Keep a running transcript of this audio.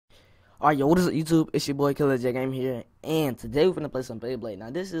Alright, yo, what is up, YouTube? It's your boy Killer J Game here, and today we're gonna play some Beyblade. Now,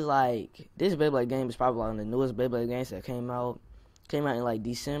 this Beyblade game is probably one of the newest Beyblade games that came out. Came out in like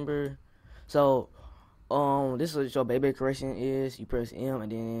December. So, this is what your Beyblade correction is. You press M,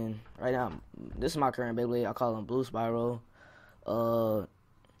 and then right now, this is my current Beyblade. I call him Blue Spiral.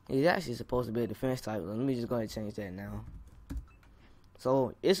 He's actually supposed to be a defense type. Let me just go ahead and change that now.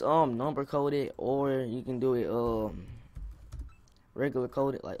 So it's number coded, or you can do it regular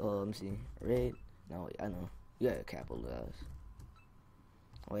coded, like let me see, red. No, wait, I know you got to capitalize.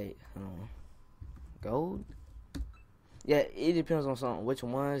 Wait, gold. Yeah, it depends on something which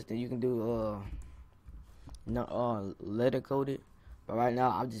ones. Then you can do no letter coded. But right now,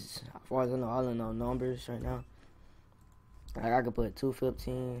 I'm just, as far as I know, all I know numbers right now. Like I could put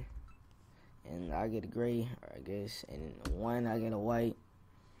 215, and I get a gray, I guess, and 1 I get a white.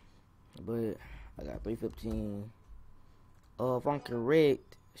 But I got 315. If I'm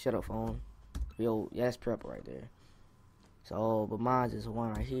correct, shut up, phone. Yo, yeah, that's prep right there. So, but mine's just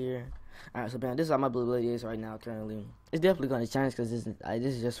 1 right here. All right, so man, this is how my Beyblade is right now. Currently, it's definitely gonna change because this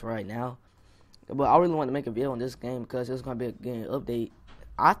is just for right now. But I really want to make a video on this game because it's gonna be a game update.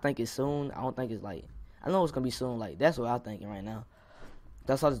 I think it's soon. I don't think it's like. I know it's gonna be soon. Like that's what I'm thinking right now.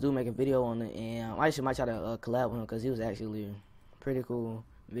 That's why I just do make a video on it, and I actually might try to collab with him because he was actually a pretty cool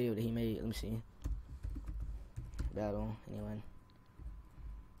video that he made. Let me see. Battle anyway.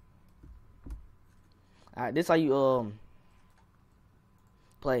 Alright, this how you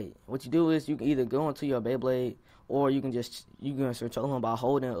play. What you do is you can either go into your Beyblade, or you can control him by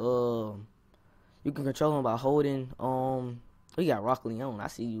holding you can control him by holding we got Rock Leon. I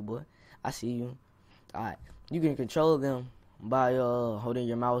see you, boy. I see you. Alright. You can control them by holding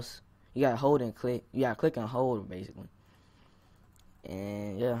your mouse. You gotta hold and click. You gotta click and hold basically.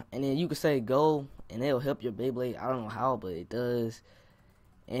 And yeah, and then you can say go, and it'll help your Beyblade. I don't know how, but it does.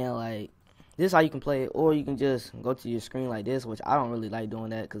 And like this is how you can play it, or you can just go to your screen like this, which I don't really like doing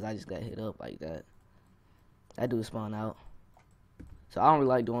that because I just got hit up like that. That dude spawn out, so I don't really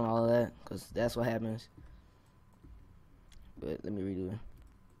like doing all of that because that's what happens. But let me redo it.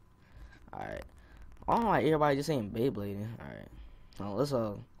 All right, I don't like everybody just saying Beyblading. All right, so let's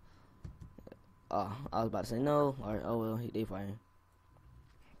I was about to say no. All right, oh well, they fighting.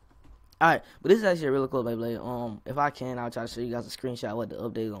 Alright, but this is actually a really cool Beyblade. If I can, I'll try to show you guys a screenshot of what the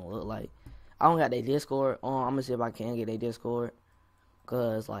update gonna look like. I don't got their Discord. I'm gonna see if I can get their Discord.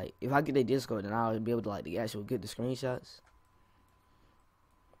 Cause like if I get their Discord, then I'll be able to like actually get the screenshots.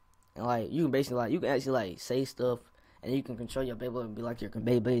 And like you can basically like you can actually like say stuff, and you can control your Beyblade and be like your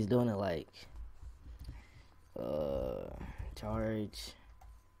Beyblade's doing it like charge,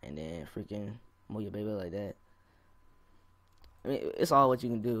 and then freaking move your Beyblade like that. I mean, it's all what you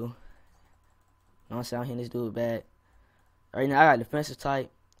can do. You know what I'm saying? I'm hitting this dude bad. Right now, I got defensive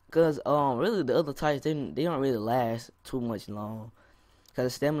type. Because, really, the other types, they don't really last too much long.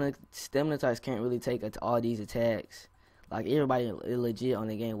 Because stamina types can't really take all these attacks. Like, everybody legit on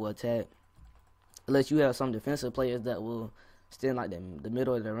the game will attack. Unless you have some defensive players that will stand, like, the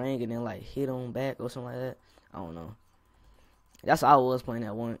middle of the ring and then, like, hit them back or something like that. I don't know. That's how I was playing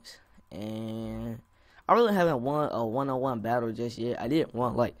at once. And I really haven't won a one-on-one battle just yet. I did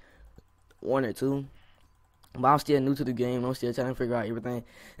want, like, 1 or 2, but I'm still new to the game. I'm still trying to figure out everything.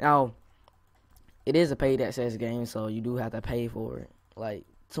 Now, it is a paid access game, so you do have to pay for it. Like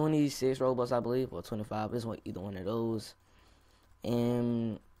 26 Robux, I believe, or 25. It's either one of those.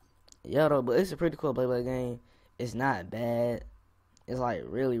 And yeah, though, but it's a pretty cool Beyblade game. It's not bad. It's like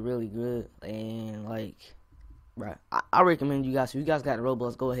really, really good. And like, right, I recommend you guys. If you guys got the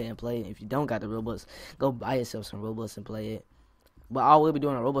Robux, go ahead and play it. If you don't got the Robux, go buy yourself some Robux and play it. But I will be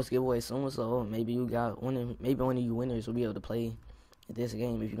doing a Robux giveaway soon, so maybe you got maybe one of you winners will be able to play this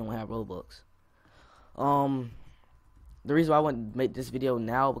game if you don't have Robux. The reason why I want to make this video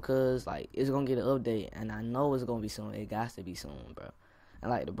now because like it's gonna get an update, and I know it's gonna be soon. It got to be soon, bro.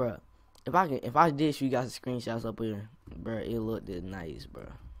 And like bro, if I did show you guys the screenshots up here, bro, it looked nice, bro.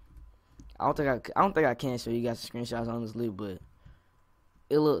 I don't think I can show you guys the screenshots honestly, but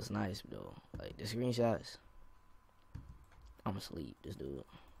it looks nice though. Like the screenshots. I'm asleep, this dude.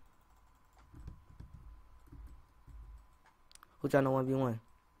 Who trying to 1v1?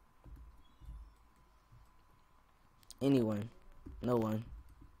 Anyone. No one.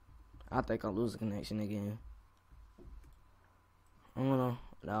 I think I'm losing connection again. I don't know.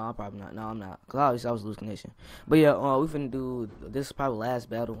 No, I'm probably not. No, I'm not. Because obviously I was losing connection. But yeah, we finna do, this is probably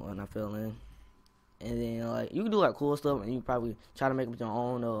last battle and I fell in. And then, like, you can do, like, cool stuff, and you probably try to make up your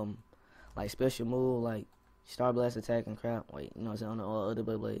own, like, special move, like, Star Blast attack and crap. Wait, you know what I'm saying? On the other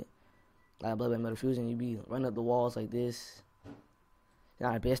Beyblade. Like Beyblade Metal Fusion, you be running up the walls like this.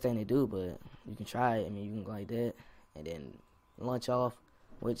 not the best thing to do, but you can try it. I mean, you can go like that and then launch off,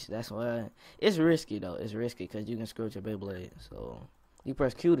 which that's why it's risky though. It's risky because you can screw with your Beyblade. So you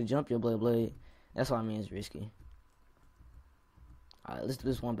press Q to jump your Beyblade. That's what I mean. It's risky. All right, let's do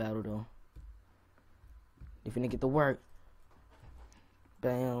this one battle though. If you didn't get to work,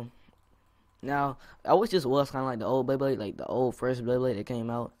 bam. Now I wish this was kind of like the old Beyblade, like the old first Beyblade that came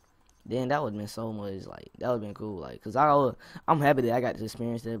out. Then that would have been so much, like, that would have been cool, like, because I'm happy that I got to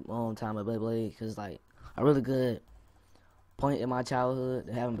experience that long time of Beyblade, because, like, a really good point in my childhood,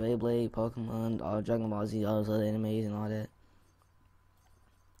 having Beyblade, Pokemon, all Dragon Ball Z, all those other animes and all that.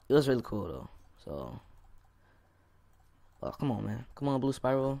 It was really cool, though, so, come on, man, come on, Blue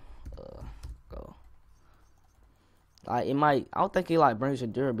Spiral, go. Like, I don't think it, like, brings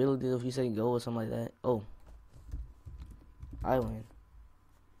your durability if you say go or something like that. Oh, I win.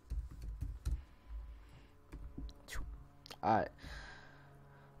 Alright.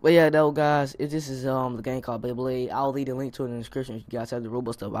 But yeah, though, guys, if this is the game called Beyblade, I'll leave the link to it in the description if you guys have the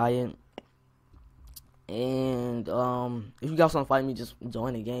Robux to buy it. And if you guys want to fight me, just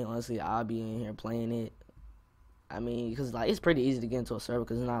join the game. Honestly, I'll be in here playing it. I mean, because like it's pretty easy to get into a server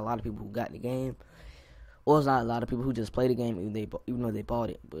because there's not a lot of people who got the game, or there's not a lot of people who just play the game even though they bought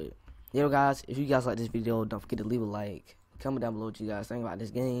it. But you know, guys, if you guys like this video, don't forget to leave a like. Comment down below what you guys think about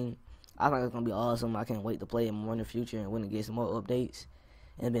this game. I think it's gonna be awesome. I can't wait to play it more in the future and when to get some more updates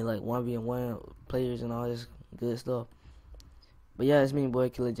and be like 1v1 players and all this good stuff. But yeah, it's me, boy,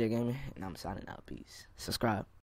 Killer J Gaming, and I'm signing out. Peace. Subscribe.